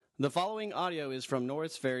The following audio is from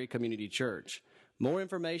Norris Ferry Community Church. More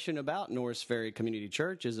information about Norris Ferry Community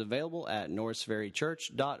Church is available at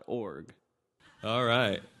norrisferrychurch.org. All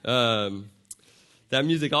right. That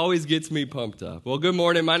music always gets me pumped up. Well, good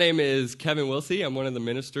morning. My name is Kevin Wilsey. I'm one of the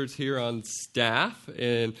ministers here on staff,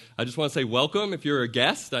 and I just want to say welcome if you're a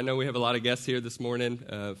guest. I know we have a lot of guests here this morning,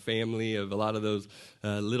 family of a lot of those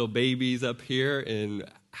little babies up here, and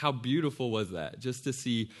how beautiful was that, just to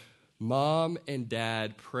see Mom and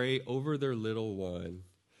Dad pray over their little one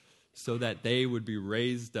so that they would be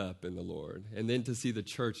raised up in the Lord. And then to see the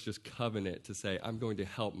church just covenant to say, I'm going to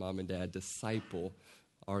help Mom and Dad disciple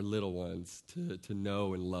our little ones to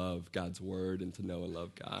know and love God's word and to know and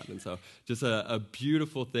love God. And so just a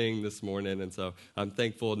beautiful thing this morning. And so I'm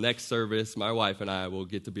thankful next service, my wife and I will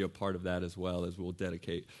get to be a part of that as well, as we'll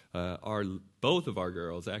dedicate both of our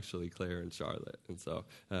girls, actually, Claire and Charlotte. And so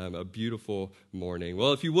a beautiful morning.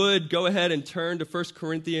 Well, if you would, go ahead and turn to 1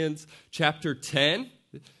 Corinthians chapter 10.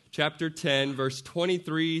 Chapter 10, verse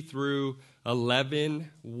 23 through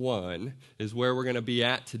 11:1 is where we're going to be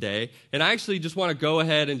at today. And I actually just want to go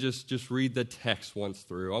ahead and just read the text once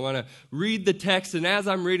through. I want to read the text, and as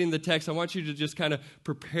I'm reading the text, I want you to just kind of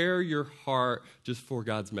prepare your heart just for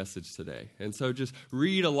God's message today. And so just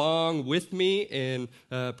read along with me and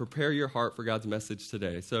prepare your heart for God's message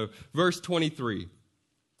today. So verse 23,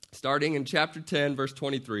 starting in chapter 10, verse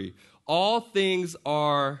 23. All things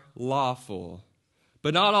are lawful,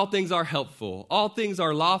 but not all things are helpful. All things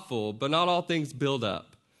are lawful, but not all things build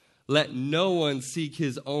up. Let no one seek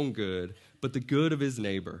his own good, but the good of his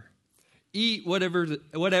neighbor. Eat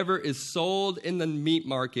whatever is sold in the meat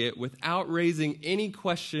market without raising any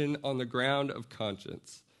question on the ground of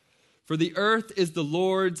conscience. For the earth is the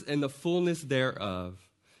Lord's and the fullness thereof.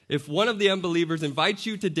 If one of the unbelievers invites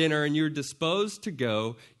you to dinner and you're disposed to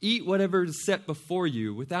go, eat whatever is set before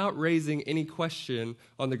you without raising any question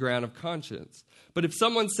on the ground of conscience. But if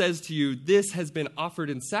someone says to you, this has been offered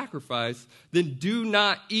in sacrifice, then do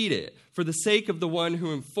not eat it for the sake of the one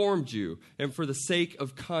who informed you and for the sake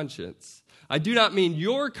of conscience. I do not mean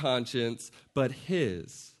your conscience, but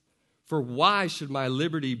his. For why should my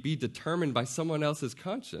liberty be determined by someone else's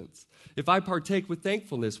conscience? If I partake with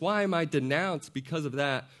thankfulness, why am I denounced because of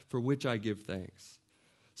that for which I give thanks?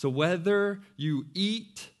 So whether you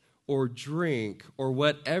eat or drink or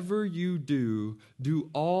whatever you do, do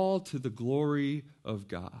all to the glory of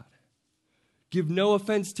God. Give no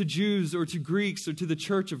offense to Jews or to Greeks or to the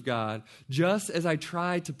church of God, just as I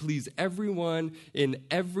try to please everyone in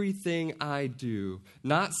everything I do,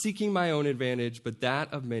 not seeking my own advantage, but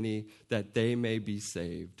that of many, that they may be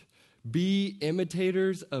saved. Be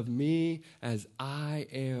imitators of me as I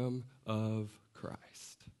am of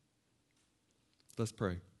Christ. Let's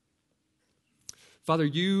pray. Father,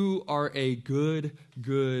 you are a good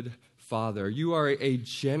Father. You are a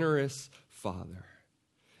generous Father.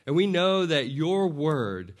 And we know that your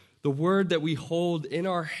word, the word that we hold in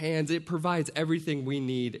our hands, it provides everything we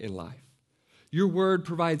need in life. Your word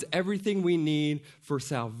provides everything we need for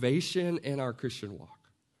salvation in our Christian walk.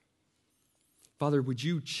 Father, would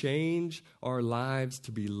you change our lives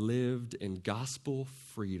to be lived in gospel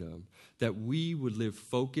freedom, that we would live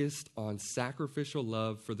focused on sacrificial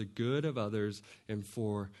love for the good of others and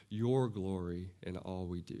for your glory in all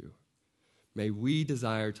we do. May we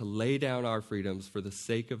desire to lay down our freedoms for the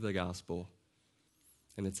sake of the gospel.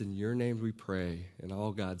 And it's in your name we pray. And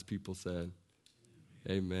all God's people said,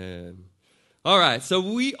 amen. All right, so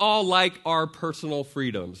we all like our personal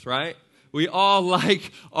freedoms, right? We all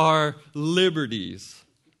like our liberties,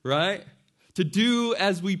 right? To do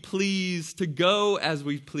as we please, to go as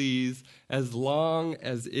we please, as long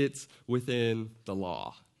as it's within the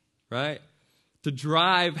law, right? To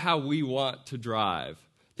drive how we want to drive.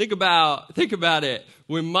 Think about it.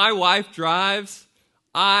 When my wife drives,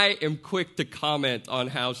 I am quick to comment on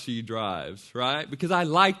how she drives, right? Because I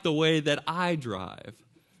like the way that I drive,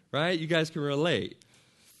 right? You guys can relate.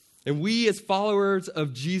 And we as followers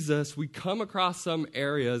of Jesus, we come across some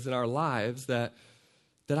areas in our lives that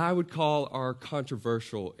I would call our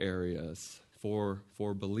controversial areas for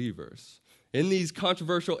believers. In these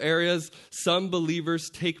controversial areas, some believers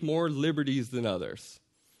take more liberties than others,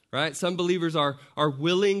 right? Some believers are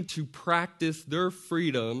willing to practice their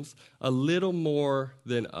freedoms a little more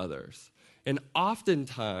than others. And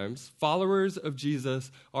oftentimes, followers of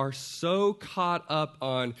Jesus are so caught up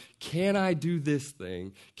on, can I do this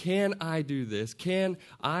thing? Can I do this? Can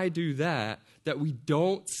I do that? That we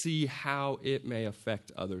don't see how it may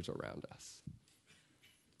affect others around us.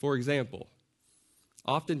 For example,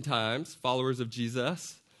 oftentimes, followers of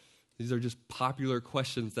Jesus, these are just popular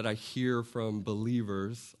questions that I hear from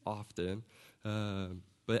believers often, and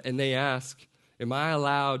they ask, Am I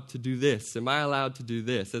allowed to do this? Am I allowed to do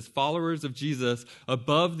this? As followers of Jesus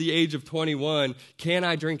above the age of 21, can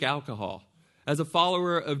I drink alcohol? As a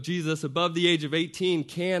follower of Jesus above the age of 18,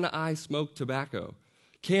 can I smoke tobacco?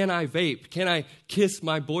 Can I vape? Can I kiss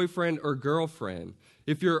my boyfriend or girlfriend?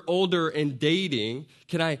 If you're older and dating,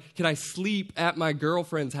 can I sleep at my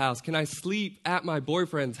girlfriend's house? Can I sleep at my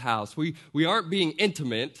boyfriend's house? We aren't being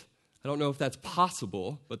intimate. I don't know if that's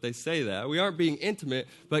possible, but they say that. We aren't being intimate,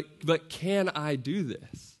 but can I do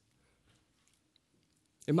this?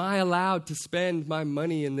 Am I allowed to spend my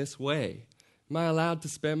money in this way? Am I allowed to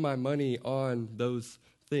spend my money on those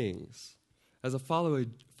things? As a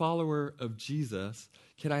follower of Jesus,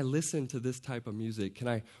 can I listen to this type of music? Can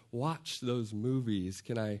I watch those movies?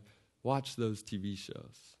 Can I watch those TV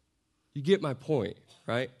shows? You get my point,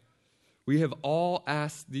 right? We have all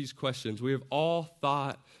asked these questions. We have all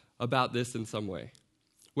thought about this in some way,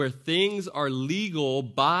 where things are legal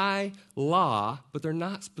by law, but they're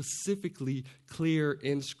not specifically clear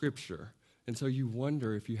in Scripture. And so you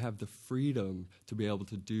wonder if you have the freedom to be able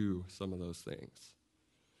to do some of those things.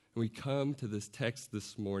 And we come to this text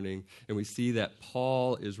this morning, and we see that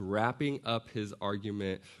Paul is wrapping up his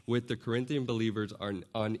argument with the Corinthian believers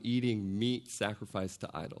on eating meat sacrificed to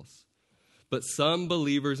idols. But some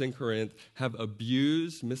believers in Corinth have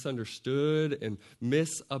abused, misunderstood, and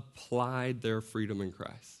misapplied their freedom in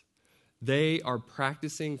Christ. They are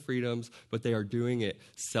practicing freedoms, but they are doing it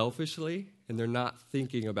selfishly, and they're not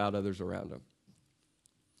thinking about others around them.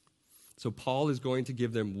 So Paul is going to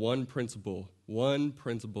give them one principle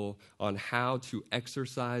on how to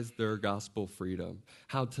exercise their gospel freedom,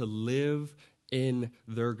 how to live in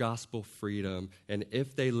their gospel freedom. And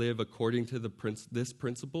if they live according to this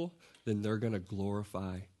principle, then they're going to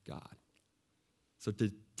glorify God. So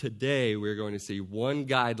today we're going to see one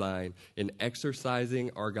guideline in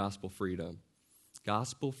exercising our gospel freedom.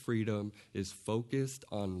 Gospel freedom is focused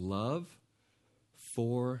on love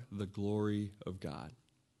for the glory of God.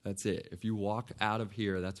 That's it. If you walk out of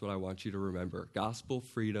here, that's what I want you to remember. Gospel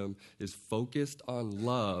freedom is focused on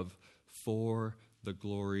love for the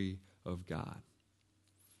glory of God.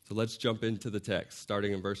 So let's jump into the text,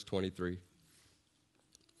 starting in verse 23.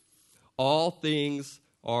 All things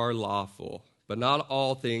are lawful, but not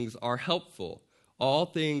all things are helpful. All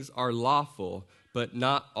things are lawful, but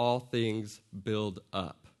not all things build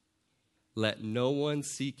up. Let no one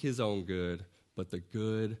seek his own good, but the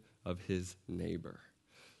good of his neighbor.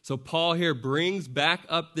 So Paul here brings back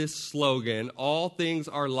up this slogan, all things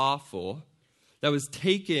are lawful, that was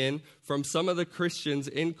taken from some of the Christians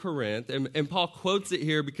in Corinth. And Paul quotes it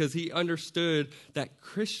here because he understood that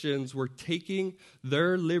Christians were taking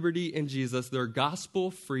their liberty in Jesus, their gospel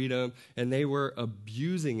freedom, and they were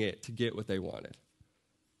abusing it to get what they wanted.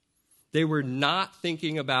 They were not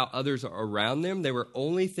thinking about others around them. They were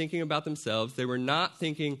only thinking about themselves. They were not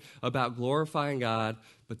thinking about glorifying God,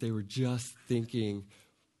 but they were just thinking,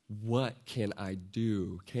 what can I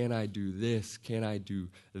do? Can I do this? Can I do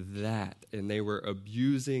that? And they were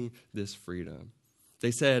abusing this freedom.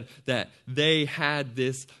 They said that they had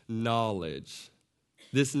this knowledge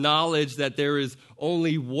that there is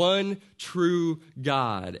only one true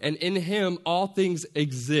God. And in him, all things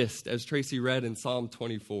exist, as Tracy read in Psalm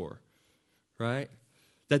 24, right?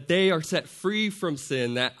 That they are set free from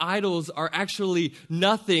sin, that idols are actually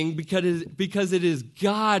nothing because it is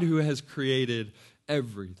God who has created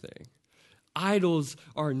everything. Idols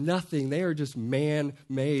are nothing. They are just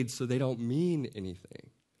man-made, so they don't mean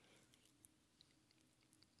anything.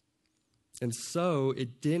 And so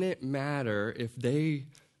it didn't matter if they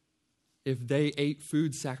ate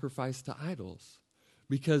food sacrificed to idols,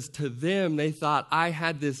 because to them they thought, I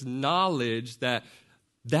had this knowledge that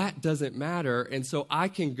doesn't matter, and so I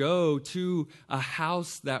can go to a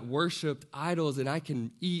house that worshiped idols and I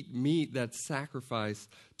can eat meat that's sacrificed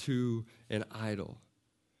to an idol.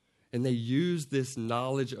 And they used this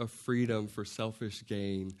knowledge of freedom for selfish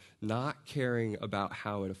gain, not caring about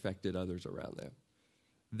how it affected others around them.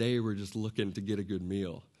 They were just looking to get a good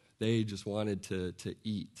meal. They just wanted to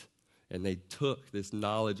eat. And they took this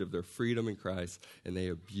knowledge of their freedom in Christ and they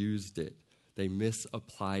abused it. They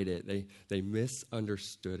misapplied it. They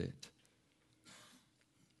misunderstood it.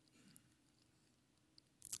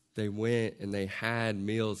 They went and they had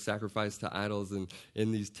meals sacrificed to idols and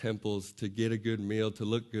in these temples to get a good meal, to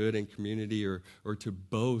look good in community, or to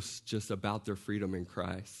boast just about their freedom in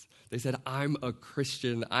Christ. They said, I'm a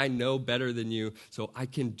Christian. I know better than you, so I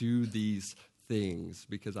can do these things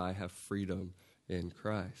because I have freedom in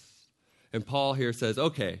Christ. And Paul here says,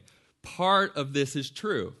 okay, part of this is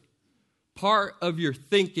true. part of your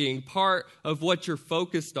thinking, part of what you're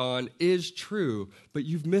focused on is true, but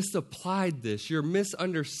you've misapplied this. You're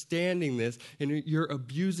misunderstanding this, and you're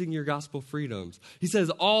abusing your gospel freedoms. He says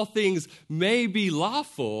all things may be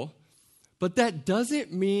lawful, but that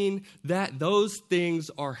doesn't mean that those things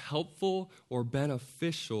are helpful or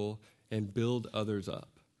beneficial and build others up.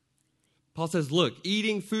 Paul says, look,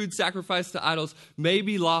 eating food sacrificed to idols may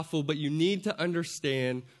be lawful, but you need to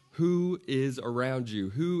understand who is around you,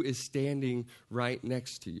 who is standing right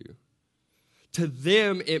next to you. To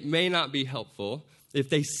them, it may not be helpful if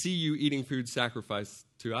they see you eating food sacrificed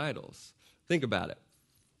to idols. Think about it.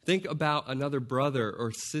 Think about another brother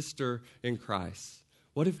or sister in Christ.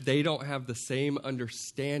 What if they don't have the same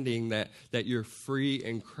understanding that you're free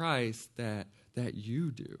in Christ that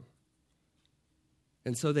you do?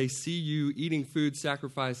 And so they see you eating food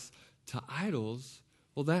sacrificed to idols.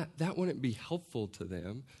 Well, that wouldn't be helpful to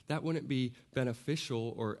them. That wouldn't be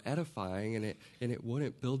beneficial or edifying, and it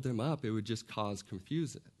wouldn't build them up. It would just cause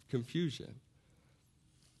confusion.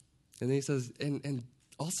 And then he says, and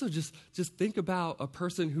also just think about a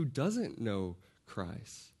person who doesn't know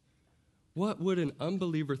Christ. What would an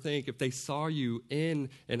unbeliever think if they saw you in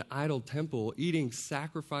an idol temple eating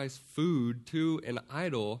sacrificed food to an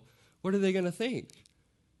idol? What are they going to think?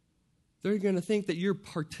 They're going to think that you're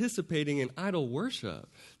participating in idol worship.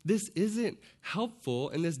 This isn't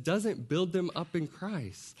helpful, and this doesn't build them up in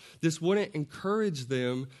Christ. This wouldn't encourage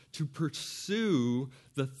them to pursue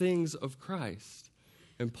the things of Christ.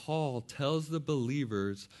 And Paul tells the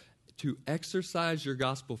believers to exercise your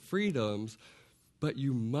gospel freedoms, but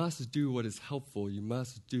you must do what is helpful. You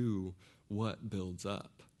must do what builds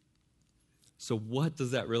up. So what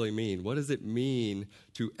does that really mean? What does it mean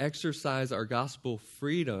to exercise our gospel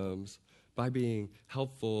freedoms by being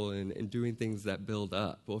helpful and doing things that build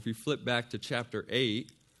up? Well, if you flip back to chapter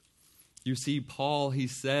 8, you see Paul, he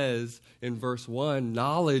says in verse 1,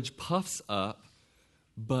 knowledge puffs up,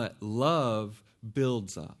 but love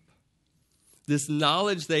builds up. This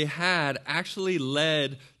knowledge they had actually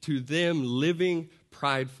led to them living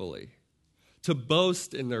pridefully, to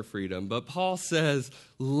boast in their freedom. But Paul says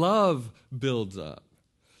love builds up.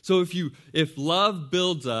 So if love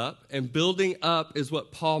builds up, and building up is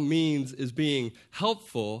what Paul means is being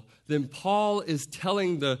helpful, then Paul is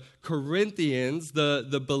telling the Corinthians,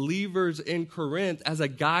 the believers in Corinth, as a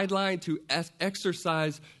guideline to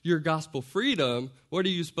exercise your gospel freedom, what are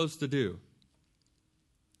you supposed to do?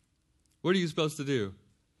 What are you supposed to do?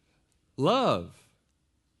 Love.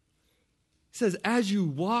 He says, as you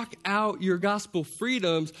walk out your gospel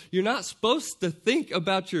freedoms, you're not supposed to think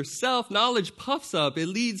about yourself. Knowledge puffs up. It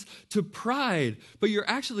leads to pride. But you're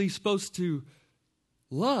actually supposed to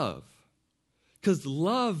love, because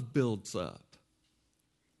love builds up.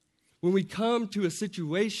 When we come to a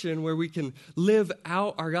situation where we can live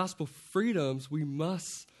out our gospel freedoms, we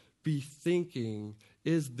must be thinking,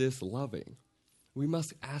 is this loving? We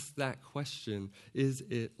must ask that question, is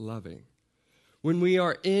it loving? When we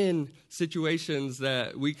are in situations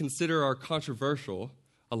that we consider are controversial,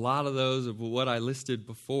 a lot of those of what I listed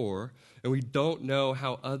before, and we don't know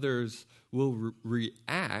how others will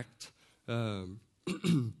react, then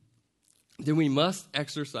we must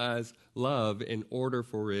exercise love in order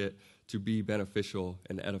for it to be beneficial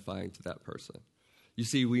and edifying to that person. You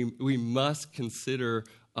see, we must consider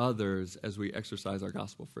others as we exercise our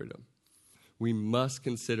gospel freedom. We must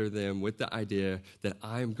consider them with the idea that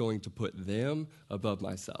I'm going to put them above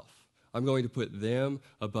myself. I'm going to put them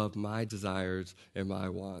above my desires and my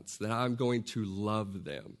wants, that I'm going to love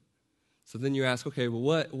them. So then you ask, okay,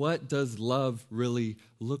 well, what does love really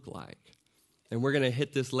look like? And we're going to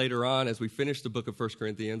hit this later on as we finish the book of 1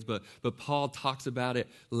 Corinthians, but Paul talks about it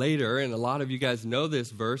later, and a lot of you guys know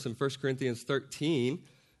this verse in 1 Corinthians 13.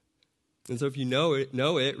 And so if you know it,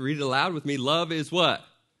 read it aloud with me. Love is what?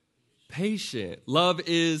 Patient. Love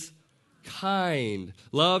is kind.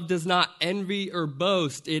 Love does not envy or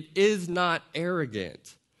boast. It is not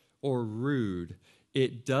arrogant or rude.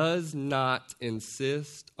 It does not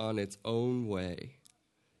insist on its own way.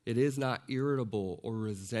 It is not irritable or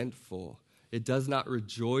resentful. It does not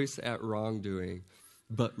rejoice at wrongdoing,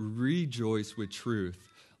 but rejoice with truth.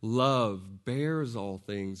 Love bears all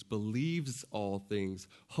things, believes all things,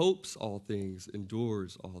 hopes all things,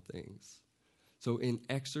 endures all things. So in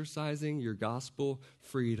exercising your gospel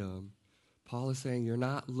freedom, Paul is saying you're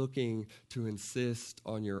not looking to insist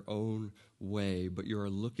on your own way, but you're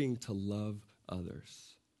looking to love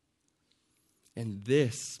others. And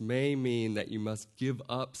this may mean that you must give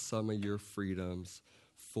up some of your freedoms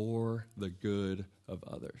for the good of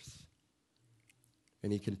others.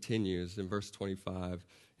 And he continues in verse 25,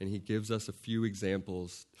 and he gives us a few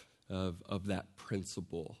examples of that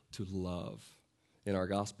principle to love. In our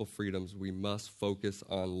gospel freedoms, we must focus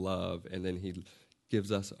on love. And then he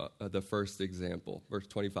gives us the first example, verse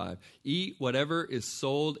 25. Eat whatever is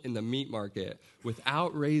sold in the meat market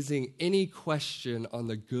without raising any question on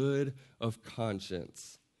the good of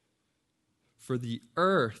conscience. For the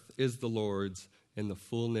earth is the Lord's and the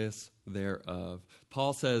fullness thereof.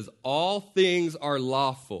 Paul says, all things are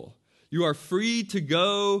lawful. You are free to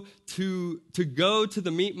go to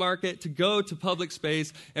the meat market, to go to public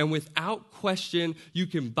space, and without question, you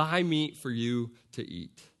can buy meat for you to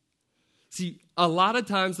eat. See, a lot of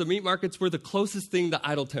times the meat markets were the closest thing to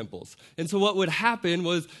idol temples. And so what would happen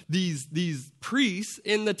was these priests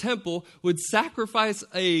in the temple would sacrifice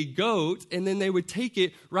a goat, and then they would take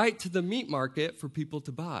it right to the meat market for people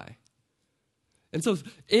to buy. And so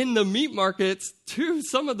in the meat markets, too,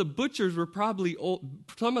 some of the butchers were probably old,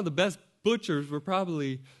 some of the best butchers were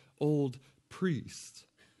probably old priests.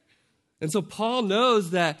 And so Paul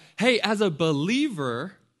knows that, hey, as a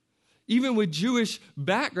believer, even with Jewish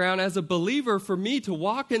background, as a believer, for me to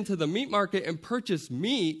walk into the meat market and purchase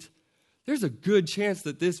meat, there's a good chance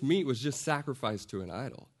that this meat was just sacrificed to an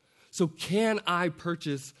idol. So can I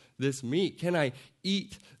purchase this meat? Can I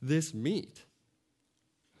eat this meat?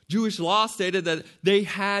 Jewish law stated that they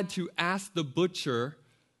had to ask the butcher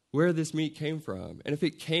where this meat came from. And if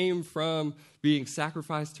it came from being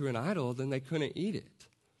sacrificed to an idol, then they couldn't eat it.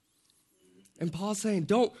 And Paul's saying,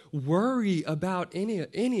 don't worry about any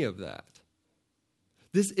of that.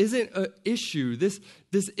 This isn't an issue. This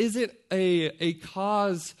isn't a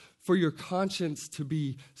cause for your conscience to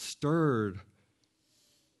be stirred.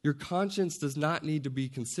 Your conscience does not need to be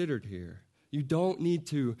considered here. You don't need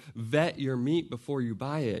to vet your meat before you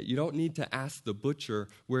buy it. You don't need to ask the butcher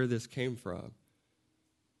where this came from.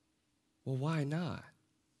 Well, why not?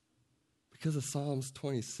 Because of Psalms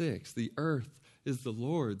 26. The earth is the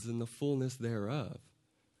Lord's and the fullness thereof.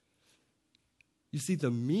 You see,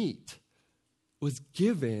 the meat was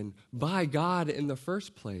given by God in the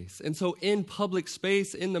first place. And so in public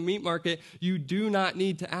space, in the meat market, you do not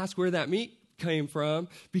need to ask where that meat came from,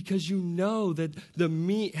 because you know that the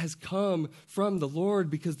meat has come from the Lord,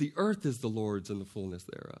 because the earth is the Lord's and the fullness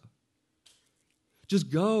thereof.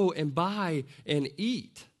 Just go and buy and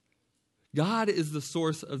eat. God is the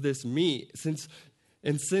source of this meat.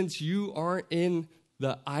 Since you aren't in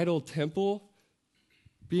the idol temple,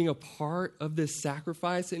 being a part of this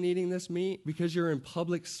sacrifice and eating this meat, because you're in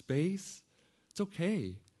public space, it's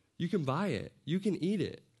okay. You can buy it. You can eat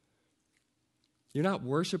it. You're not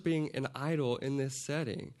worshiping an idol in this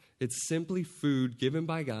setting. It's simply food given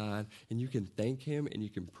by God, and you can thank him, and you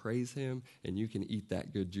can praise him, and you can eat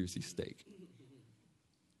that good, juicy steak.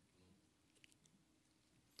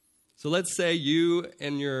 So let's say you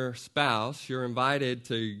and your spouse, you're invited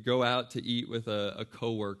to go out to eat with a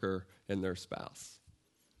coworker and their spouse,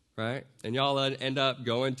 right? And y'all end up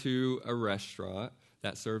going to a restaurant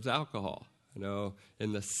that serves alcohol. I know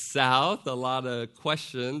in the South, a lot of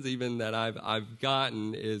questions even that I've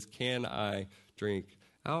gotten is, can I drink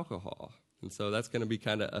alcohol? And so that's going to be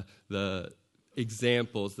kind of the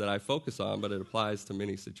examples that I focus on, but it applies to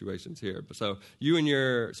many situations here. So you and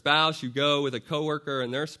your spouse, you go with a coworker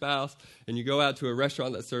and their spouse, and you go out to a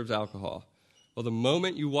restaurant that serves alcohol. Well, the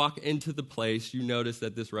moment you walk into the place, you notice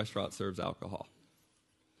that this restaurant serves alcohol.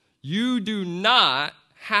 You do not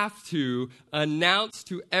have to announce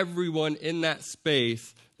to everyone in that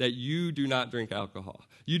space that you do not drink alcohol.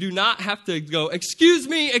 You do not have to go, excuse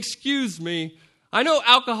me. I know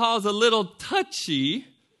alcohol is a little touchy,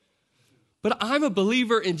 but I'm a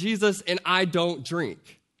believer in Jesus and I don't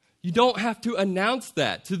drink. You don't have to announce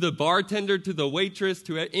that to the bartender, to the waitress,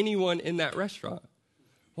 to anyone in that restaurant.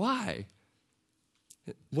 Why?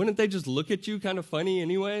 Wouldn't they just look at you kind of funny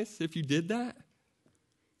anyways if you did that?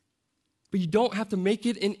 But you don't have to make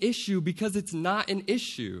it an issue, because it's not an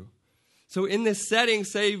issue. So in this setting,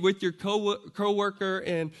 say with your coworker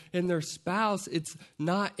and their spouse, it's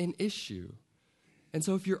not an issue. And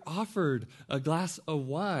so if you're offered a glass of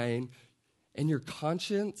wine and your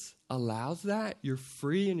conscience allows that, you're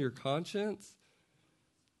free in your conscience,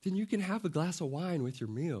 then you can have a glass of wine with your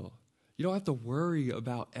meal. You don't have to worry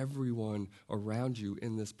about everyone around you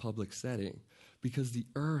in this public setting, because the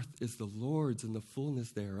earth is the Lord's and the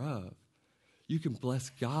fullness thereof. You can bless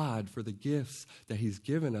God for the gifts that he's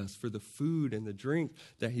given us, for the food and the drink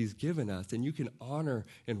that he's given us, and you can honor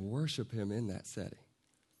and worship him in that setting.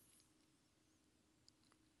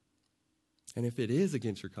 And if it is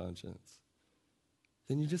against your conscience,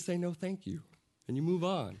 then you just say no thank you, and you move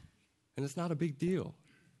on, and it's not a big deal,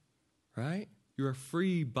 right? You are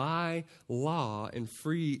free by law and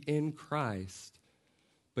free in Christ,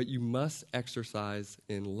 but but you must exercise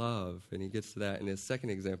in love. And he gets to that in his second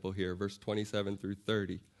example here, verse 27 through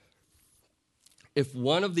 30. If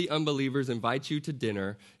one of the unbelievers invites you to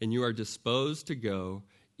dinner and you are disposed to go,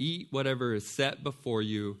 eat whatever is set before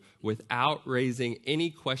you without raising any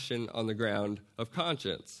question on the ground of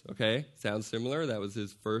conscience. Okay, sounds similar. That was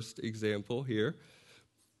his first example here.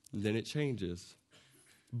 And then it changes.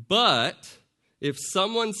 But if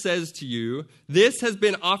someone says to you, this has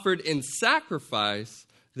been offered in sacrifice,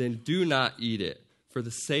 then do not eat it, for the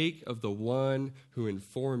sake of the one who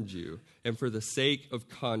informed you, and for the sake of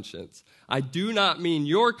conscience. I do not mean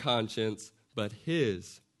your conscience, but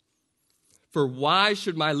his. For why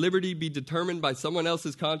should my liberty be determined by someone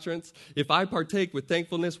else's conscience? If I partake with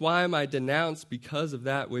thankfulness, why am I denounced because of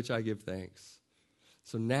that which I give thanks?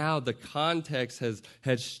 So now the context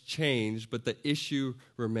has changed, but the issue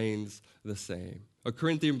remains the same. A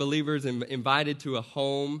Corinthian believer is invited to a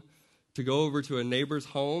home, to go over to a neighbor's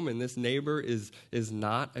home, and this neighbor is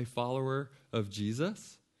not a follower of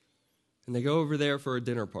Jesus. And they go over there for a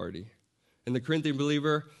dinner party. And the Corinthian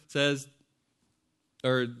believer says,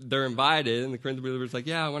 or they're invited, and the Corinthian believer's like,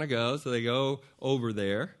 yeah, I want to go. So they go over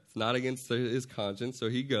there. It's not against his conscience, so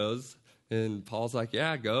he goes. And Paul's like,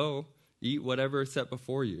 yeah, go. Eat whatever is set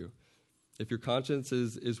before you. If your conscience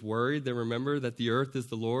is worried, then remember that the earth is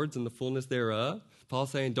the Lord's and the fullness thereof.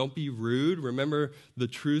 Paul's saying, don't be rude. Remember the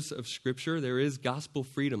truths of Scripture. There is gospel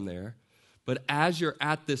freedom there. But as you're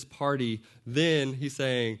at this party, then he's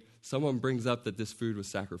saying, someone brings up that this food was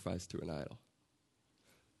sacrificed to an idol.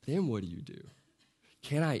 Then what do?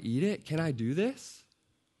 Can I eat it? Can I do this?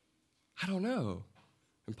 I don't know.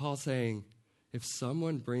 And Paul's saying, if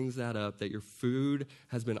someone brings that up, that your food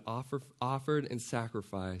has been offered and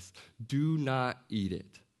sacrificed, do not eat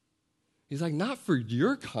it. He's like, not for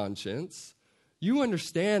your conscience. You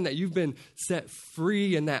understand that you've been set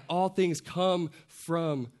free and that all things come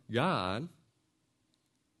from God.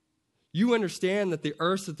 You understand that the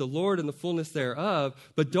earth is the Lord and the fullness thereof,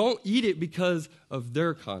 but don't eat it because of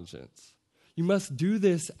their conscience. You must do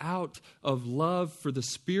this out of love for the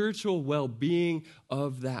spiritual well-being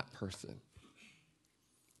of that person.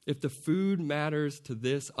 If the food matters to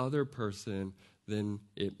this other person, then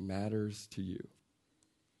it matters to you.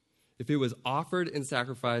 If it was offered in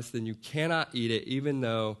sacrifice, then you cannot eat it, even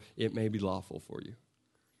though it may be lawful for you.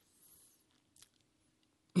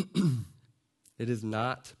 It is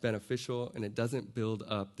not beneficial, and it doesn't build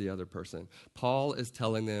up the other person. Paul is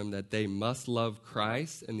telling them that they must love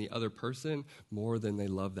Christ and the other person more than they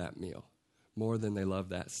love that meal, more than they love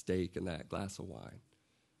that steak and that glass of wine.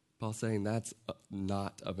 Paul's saying that's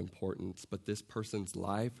not of importance, but this person's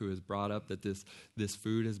life who has brought up that this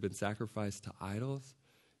food has been sacrificed to idols,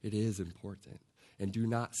 it is important. And do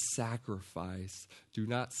not sacrifice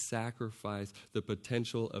the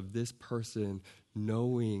potential of this person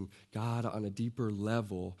knowing God on a deeper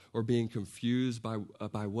level or being confused by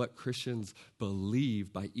what Christians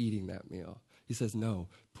believe by eating that meal. He says, no,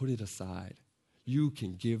 put it aside. You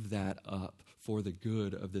can give that up for the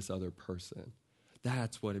good of this other person.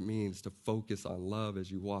 That's what it means to focus on love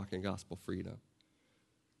as you walk in gospel freedom.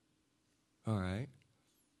 All right.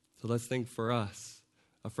 So let's think for us.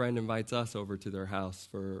 A friend invites us over to their house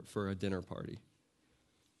for a dinner party,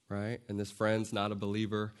 right? And this friend's not a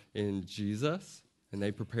believer in Jesus, and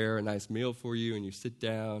they prepare a nice meal for you, and you sit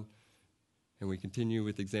down, and we continue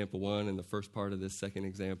with example 1 and the first part of this second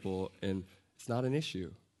example, and it's not an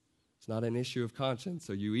issue. It's not an issue of conscience,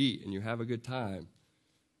 so you eat, and you have a good time.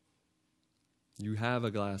 You have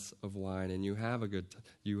a glass of wine, and you have a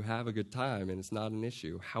good time, and it's not an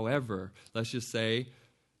issue. However, let's just say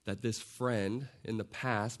that this friend in the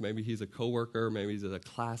past, maybe he's a coworker, maybe he's a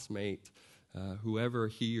classmate, whoever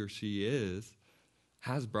he or she is,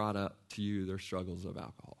 has brought up to you their struggles of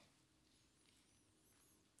alcohol.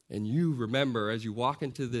 And you remember as you walk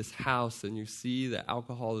into this house and you see that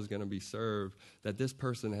alcohol is going to be served, that this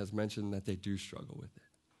person has mentioned that they do struggle with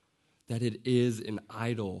it, that it is an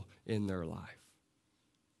idol in their life.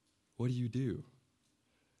 What do?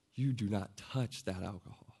 You do not touch that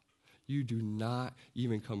alcohol. You do not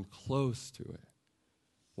even come close to it.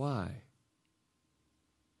 Why?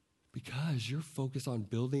 Because you're focused on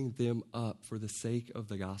building them up for the sake of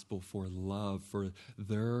the gospel, for love, for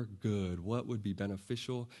their good, what would be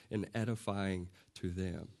beneficial and edifying to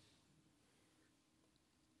them.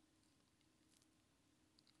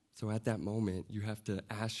 So at that moment, you have to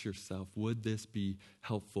ask yourself, would this be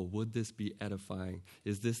helpful? Would this be edifying?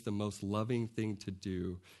 Is this the most loving thing to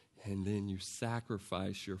do? And then you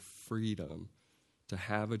sacrifice your freedom to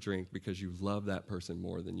have a drink because you love that person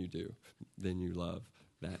more than you love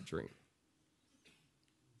that drink.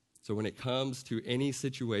 So when it comes to any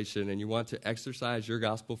situation and you want to exercise your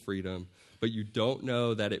gospel freedom, but you don't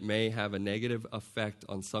know that it may have a negative effect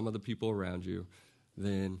on some of the people around you,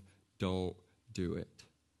 then don't do it.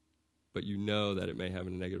 But you know that it may have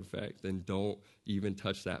a negative effect, then don't even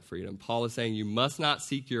touch that freedom. Paul is saying you must not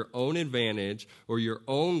seek your own advantage or your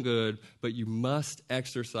own good, but you must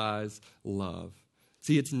exercise love.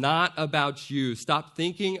 See, it's not about you. Stop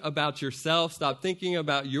thinking about yourself. Stop thinking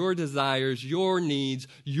about your desires, your needs,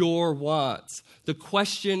 your wants. The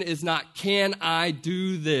question is not, can I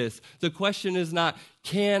do this? The question is not,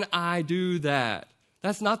 can I do that?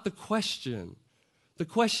 That's not the question. The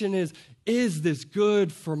question is this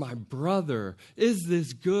good for my brother? Is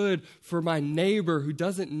this good for my neighbor who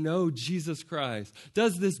doesn't know Jesus Christ?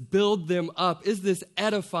 Does this build them up? Is this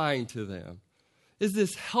edifying to them? Is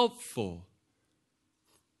this helpful?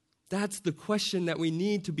 That's the question that we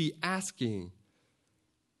need to be asking.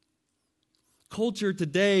 Culture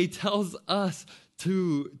today tells us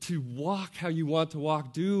to walk how you want to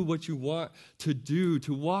walk, do what you want to do,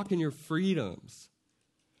 to walk in your freedoms.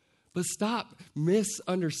 But stop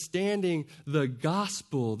misunderstanding the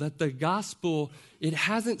gospel, that the gospel, it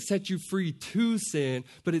hasn't set you free to sin,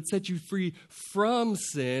 but it set you free from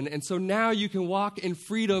sin. And so now you can walk in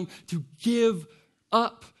freedom to give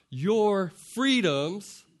up your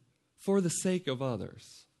freedoms for the sake of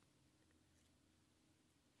others.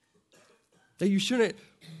 That you shouldn't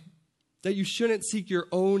seek your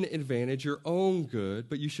own advantage, your own good,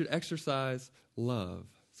 but you should exercise love.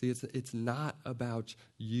 See, it's not about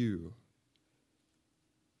you.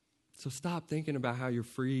 So stop thinking about how you're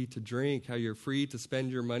free to drink, how you're free to spend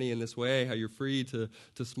your money in this way, how you're free to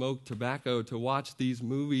smoke tobacco, to watch these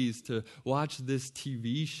movies, to watch this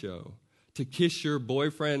TV show, to kiss your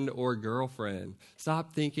boyfriend or girlfriend.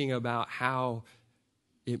 Stop thinking about how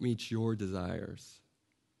it meets your desires.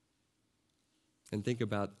 And think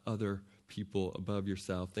about other people above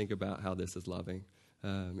yourself. Think about how this is loving.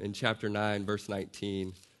 In chapter 9, verse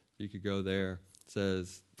 19, you could go there.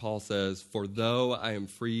 Paul says, "For though I am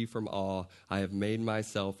free from all, I have made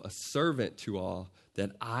myself a servant to all,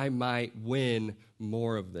 that I might win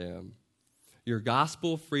more of them." Your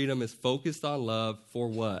gospel freedom is focused on love for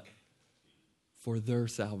what? For their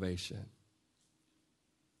salvation.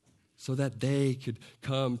 So that they could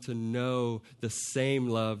come to know the same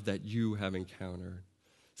love that you have encountered.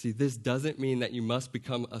 See, this doesn't mean that you must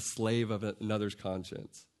become a slave of another's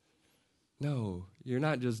conscience. No, you're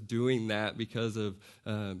not just doing that because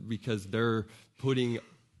they're putting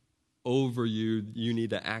over you, you need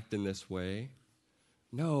to act in this way.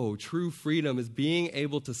 No, true freedom is being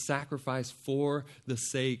able to sacrifice for the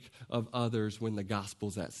sake of others when the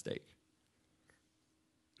gospel's at stake.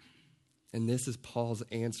 And this is Paul's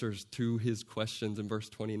answers to his questions in verse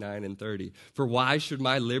 29 and 30. For why should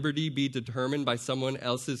my liberty be determined by someone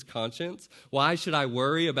else's conscience? Why should I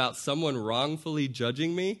worry about someone wrongfully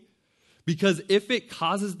judging me? Because if it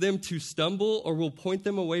causes them to stumble or will point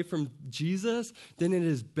them away from Jesus, then it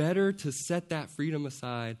is better to set that freedom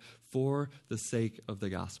aside for the sake of the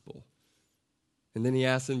gospel. And then he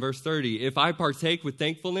asks in verse 30, if I partake with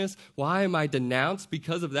thankfulness, why am I denounced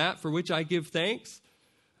because of that for which I give thanks?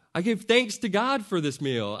 I give thanks to God for this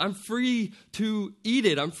meal. I'm free to eat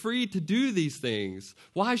it. I'm free to do these things.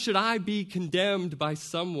 Why should I be condemned by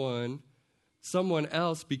someone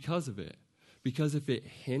else because of it? Because if it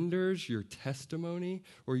hinders your testimony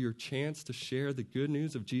or your chance to share the good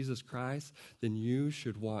news of Jesus Christ, then you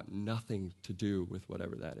should want nothing to do with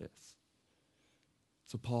whatever that is.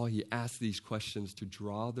 So Paul, he asks these questions to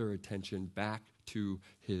draw their attention back to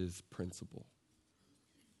his principle.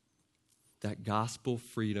 That gospel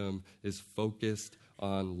freedom is focused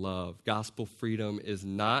on love. Gospel freedom is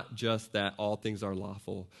not just that all things are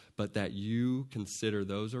lawful, but that you consider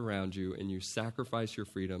those around you and you sacrifice your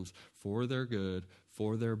freedoms for their good,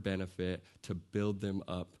 for their benefit, to build them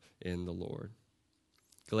up in the Lord.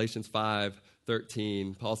 Galatians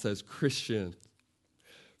 5:13, Paul says, Christians,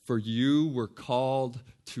 for you were called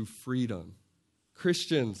to freedom.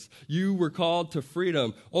 Christians, you were called to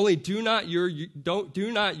freedom. Only do not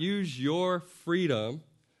use your freedom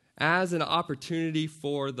as an opportunity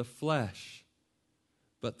for the flesh,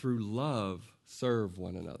 but through love serve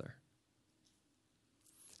one another.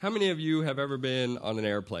 How many of you have ever been on an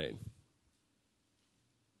airplane?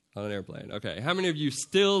 On an airplane, okay. How many of you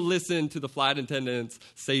still listen to the flight attendant's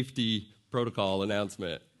safety protocol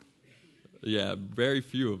announcement? Yeah, very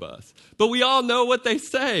few of us. But we all know what they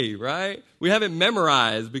say, right? We have it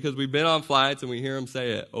memorized because we've been on flights and we hear them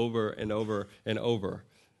say it over and over and over.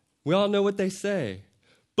 We all know what they say.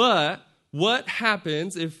 But what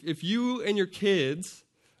happens if you and your kids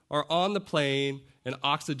are on the plane and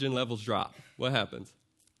oxygen levels drop? What happens?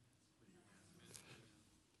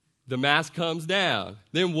 the mask comes down.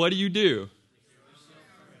 Then what do?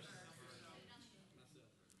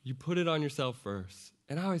 You put it on yourself first.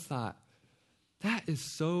 And I always thought, that is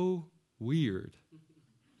so weird.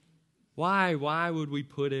 Why would we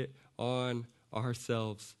put it on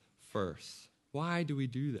ourselves first? Why do we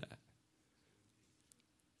do that?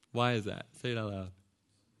 Why is that? Say it out loud.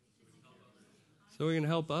 So we can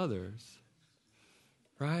help others.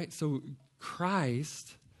 Right? So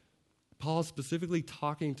Christ, Paul's specifically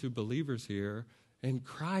talking to believers here, and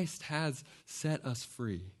Christ has set us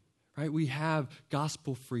free. Right? We have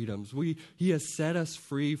gospel freedoms. He has set us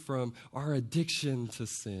free from our addiction to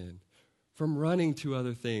sin, from running to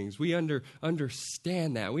other things. We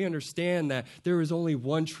understand that. We understand that there is only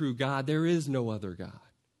one true God. There is no other God.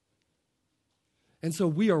 And so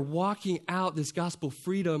we are walking out this gospel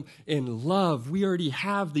freedom in love. We already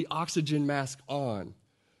have the oxygen mask on.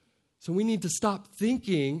 So we need to stop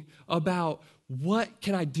thinking about what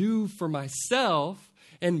can I do for myself.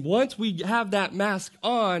 And once we have that mask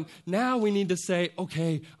on, now we need to say,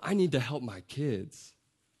 okay, I need to help my kids.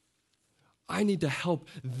 I need to help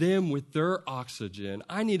them with their oxygen.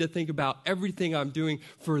 I need to think about everything I'm doing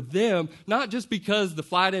for them, not just because the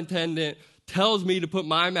flight attendant tells me to put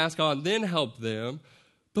my mask on, then help them,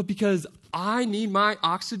 but because I need my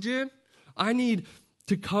oxygen. I need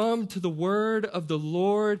to come to the word of the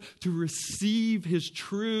Lord, to receive his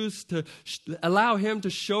truths, to allow him to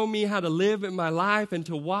show me how to live in my life and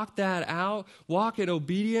to walk that out, walk in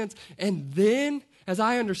obedience. And then, as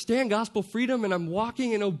I understand gospel freedom and I'm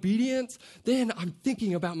walking in obedience, then I'm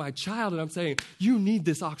thinking about my child and I'm saying, you need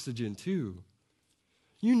this oxygen too.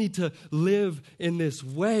 You need to live in this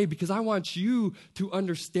way because I want you to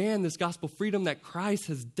understand this gospel freedom that Christ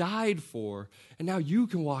has died for. And now you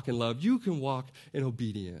can walk in love. You can walk in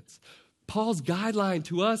obedience. Paul's guideline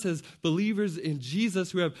to us as believers in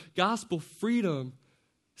Jesus who have gospel freedom,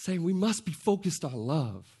 saying we must be focused on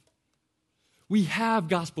love. We have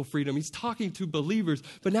gospel freedom. He's talking to believers,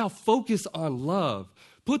 but now focus on love.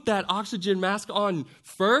 Put that oxygen mask on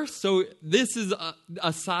first. So this is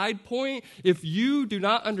a side point. If you do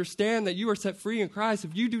not understand that you are set free in Christ,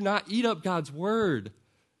 if you do not eat up God's word,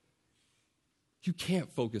 you can't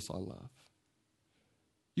focus on love.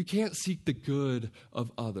 You can't seek the good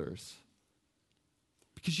of others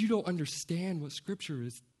because you don't understand what Scripture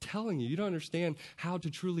is telling you. You don't understand how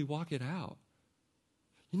to truly walk it out.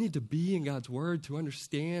 You need to be in God's word to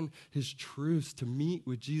understand his truths, to meet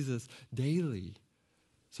with Jesus daily.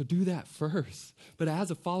 So do that first. But as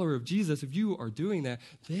a follower of Jesus, if you are doing that,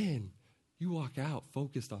 then you walk out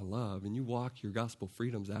focused on love, and you walk your gospel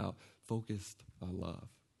freedoms out focused on love.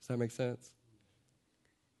 Does that make sense?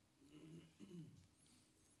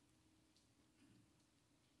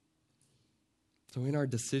 So in our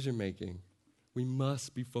decision making, we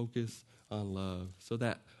must be focused on love so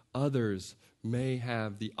that others may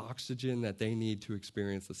have the oxygen that they need to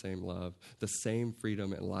experience the same love, the same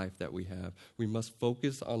freedom and life that we have. We must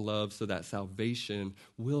focus on love so that salvation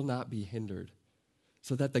will not be hindered,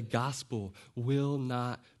 so that the gospel will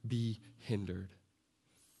not be hindered.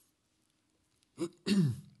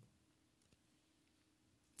 It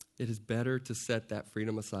is better to set that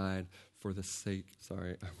freedom aside for the sake,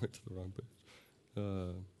 sorry, I went to the wrong page.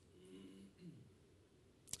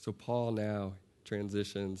 So Paul now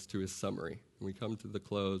transitions to his summary. When we come to the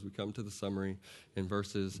close, we come to the summary in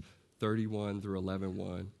verses 31 through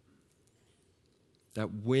 11:1.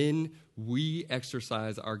 That when we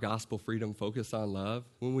exercise our gospel freedom focused on love,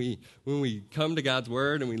 when we come to God's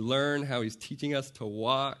word and we learn how he's teaching us to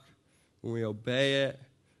walk, when we obey it,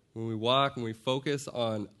 when we walk and we focus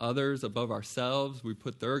on others above ourselves, we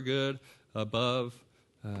put their good above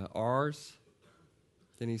ours,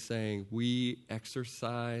 then he's saying we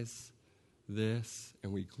exercise this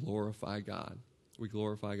and we glorify God. We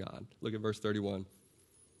glorify God. Look at verse 31.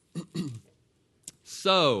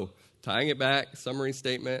 So, tying it back, summary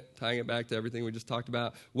statement, tying it back to everything we just talked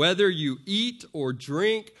about. Whether you eat or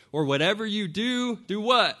drink or whatever you do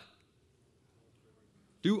what?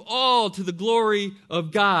 Do all to the glory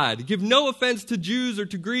of God. Give no offense to Jews or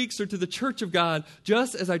to Greeks or to the church of God,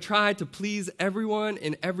 just as I try to please everyone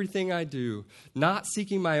in everything I do, not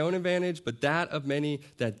seeking my own advantage, but that of many,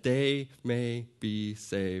 that they may be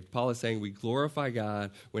saved. Paul is saying we glorify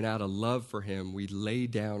God when out of love for him, we lay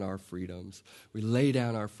down our freedoms. We lay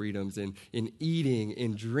down our freedoms in eating,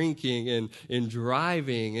 in drinking, in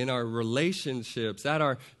driving, in our relationships, at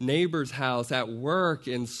our neighbor's house, at work,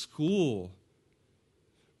 in school.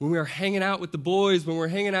 When we are hanging out with the boys, when we're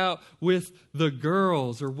hanging out with the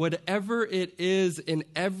girls, or whatever it is in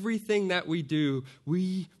everything that we do,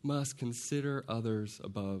 we must consider others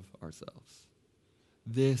above ourselves.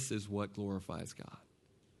 This is what glorifies God.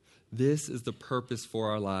 This is the purpose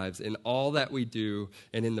for our lives. In all that we do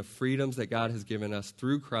and in the freedoms that God has given us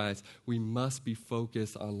through Christ, we must be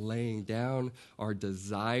focused on laying down our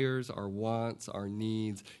desires, our wants, our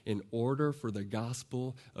needs in order for the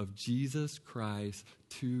gospel of Jesus Christ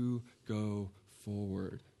to go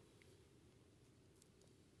forward.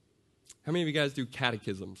 How many of you guys do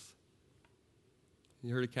catechisms?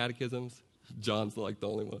 You heard of catechisms? John's like the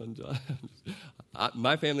only one. John.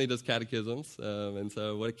 My family does catechisms, and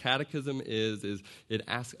so what a catechism is it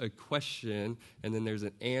asks a question, and then there's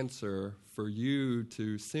an answer for you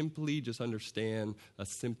to simply just understand a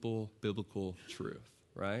simple biblical truth,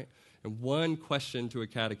 right? And one question to a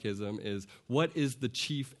catechism is, what is the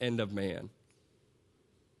chief end of man?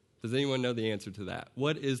 Does anyone know the answer to that?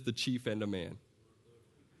 What is the chief end of man?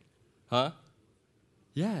 Huh?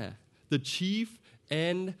 Yeah. The chief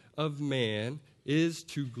end of man is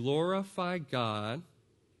to glorify God,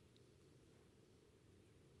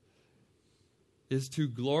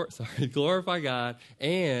 glorify God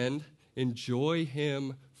and enjoy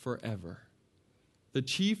him forever. The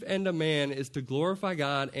chief end of man is to glorify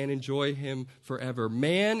God and enjoy him forever.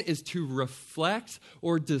 Man is to reflect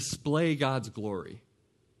or display God's glory.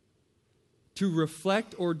 To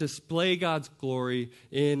reflect or display God's glory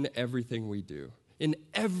in everything we do. In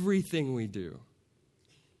everything we do.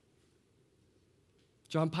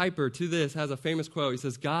 John Piper, to this, has a famous quote. He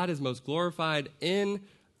says, God is most glorified in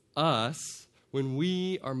us when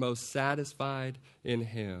we are most satisfied in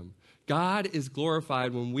him. God is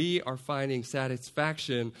glorified when we are finding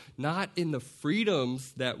satisfaction not in the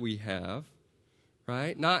freedoms that we have,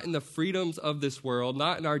 right? Not in the freedoms of this world,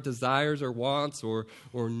 not in our desires or wants or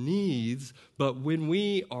needs, but when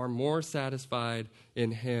we are more satisfied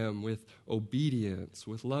in him with obedience,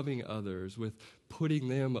 with loving others, with putting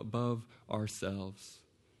them above ourselves.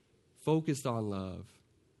 Focused on love,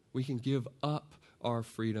 we can give up our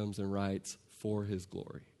freedoms and rights for his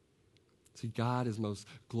glory. See, God is most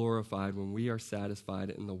glorified when we are satisfied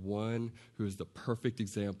in the one who is the perfect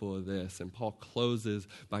example of this. And Paul closes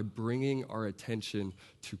by bringing our attention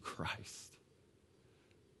to Christ.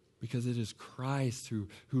 Because it is Christ who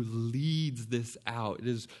leads this out. It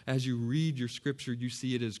is, as you read your scripture, you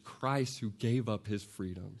see it is Christ who gave up his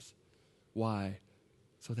freedoms. Why?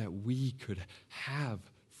 So that we could have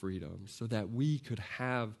freedom, so that we could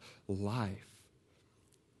have life.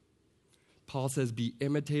 Paul says, be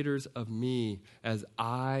imitators of me as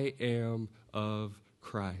I am of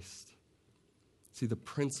Christ. See, the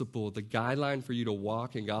principle, the guideline for you to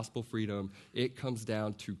walk in gospel freedom, it comes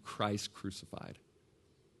down to Christ crucified.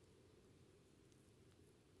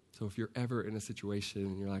 So if you're ever in a situation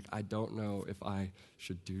and you're like, I don't know if I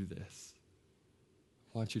should do this,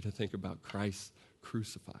 I want you to think about Christ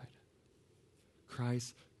crucified.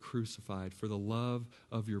 Christ crucified for the love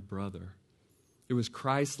of your brother. It was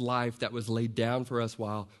Christ's life that was laid down for us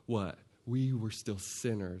while, what? We were still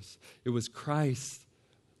sinners. It was Christ's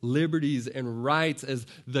liberties and rights as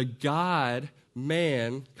the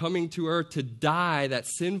God-man coming to earth to die, that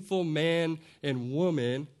sinful man and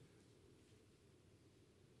woman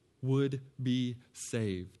would be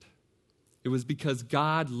saved. It was because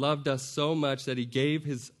God loved us so much that he gave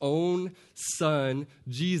his own son,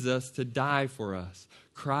 Jesus, to die for us.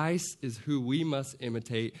 Christ is who we must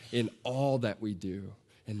imitate in all that we do,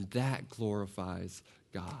 and that glorifies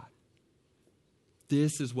God.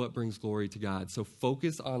 This is what brings glory to God. So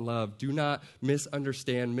focus on love. Do not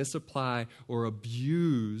misunderstand, misapply, or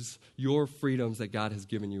abuse your freedoms that God has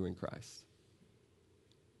given you in Christ.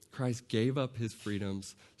 Christ gave up his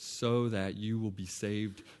freedoms so that you will be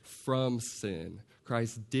saved from sin.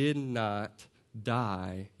 Christ did not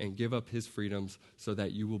die and give up his freedoms so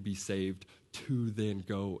that you will be saved to then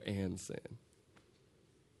go and sin.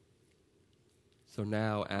 So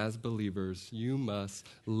now, as believers, you must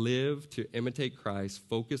live to imitate Christ,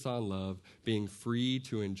 focus on love, being free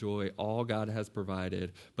to enjoy all God has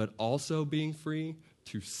provided, but also being free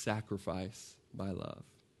to sacrifice by love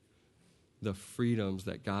the freedoms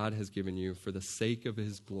that God has given you for the sake of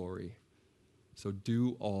his glory. So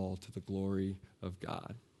do all to the glory of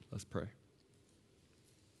God. Let's pray.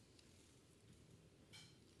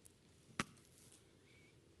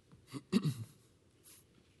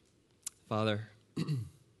 Father,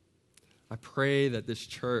 I pray that this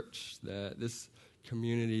church, that this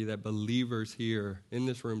community, that believers here in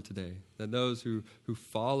this room today, that those who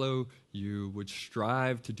follow you would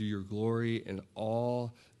strive to do your glory in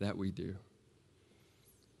all that we do.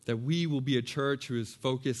 That we will be a church who is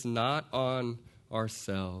focused not on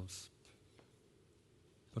ourselves,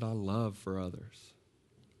 but on love for others.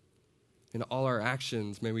 In all our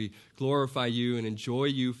actions, may we glorify you and enjoy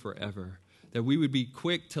you forever. that we would be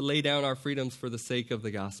quick to lay down our freedoms for the sake of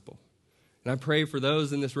the gospel. And I pray for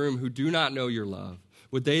those in this room who do not know your love,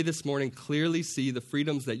 would they this morning clearly see the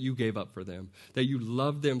freedoms that you gave up for them, that you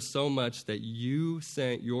loved them so much that you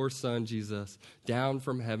sent your son, Jesus, down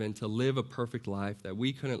from heaven to live a perfect life that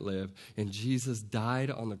we couldn't live, and Jesus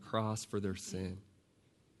died on the cross for their sin.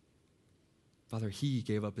 Father, he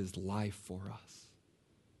gave up his life for us.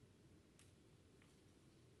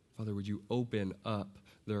 Father, would you open up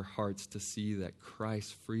their hearts to see that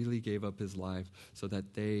Christ freely gave up his life so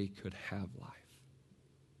that they could have life?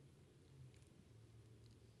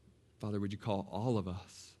 Father, would you call all of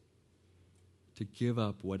us to give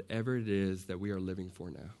up whatever it is that we are living for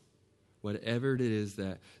now, whatever it is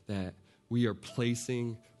that we are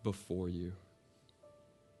placing before you.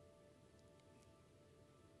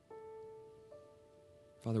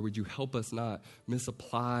 Father, would you help us not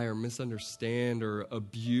misapply or misunderstand or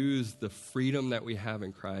abuse the freedom that we have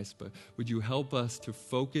in Christ, but would you help us to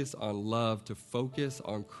focus on love, to focus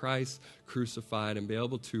on Christ crucified, and be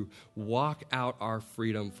able to walk out our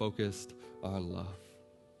freedom focused on love.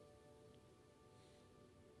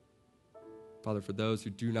 Father, for those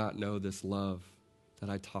who do not know this love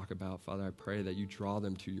that I talk about, Father, I pray that you draw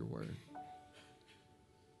them to your word,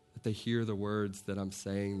 that they hear the words that I'm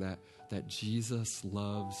saying, that Jesus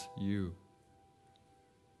loves you.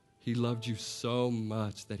 He loved you so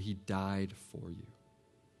much that he died for you.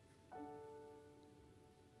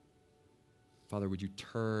 Father, would you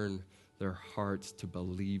turn their hearts to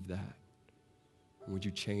believe that? And would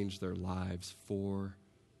you change their lives for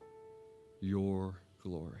your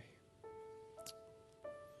glory?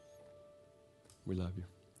 We love you.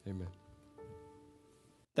 Amen.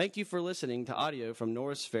 Thank you for listening to audio from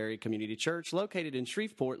Norris Ferry Community Church, located in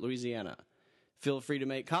Shreveport, Louisiana. Feel free to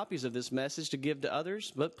make copies of this message to give to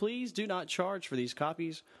others, but please do not charge for these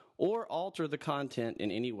copies or alter the content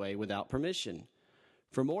in any way without permission.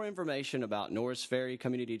 For more information about Norris Ferry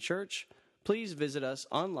Community Church, please visit us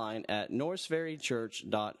online at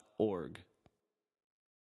norrisferrychurch.org.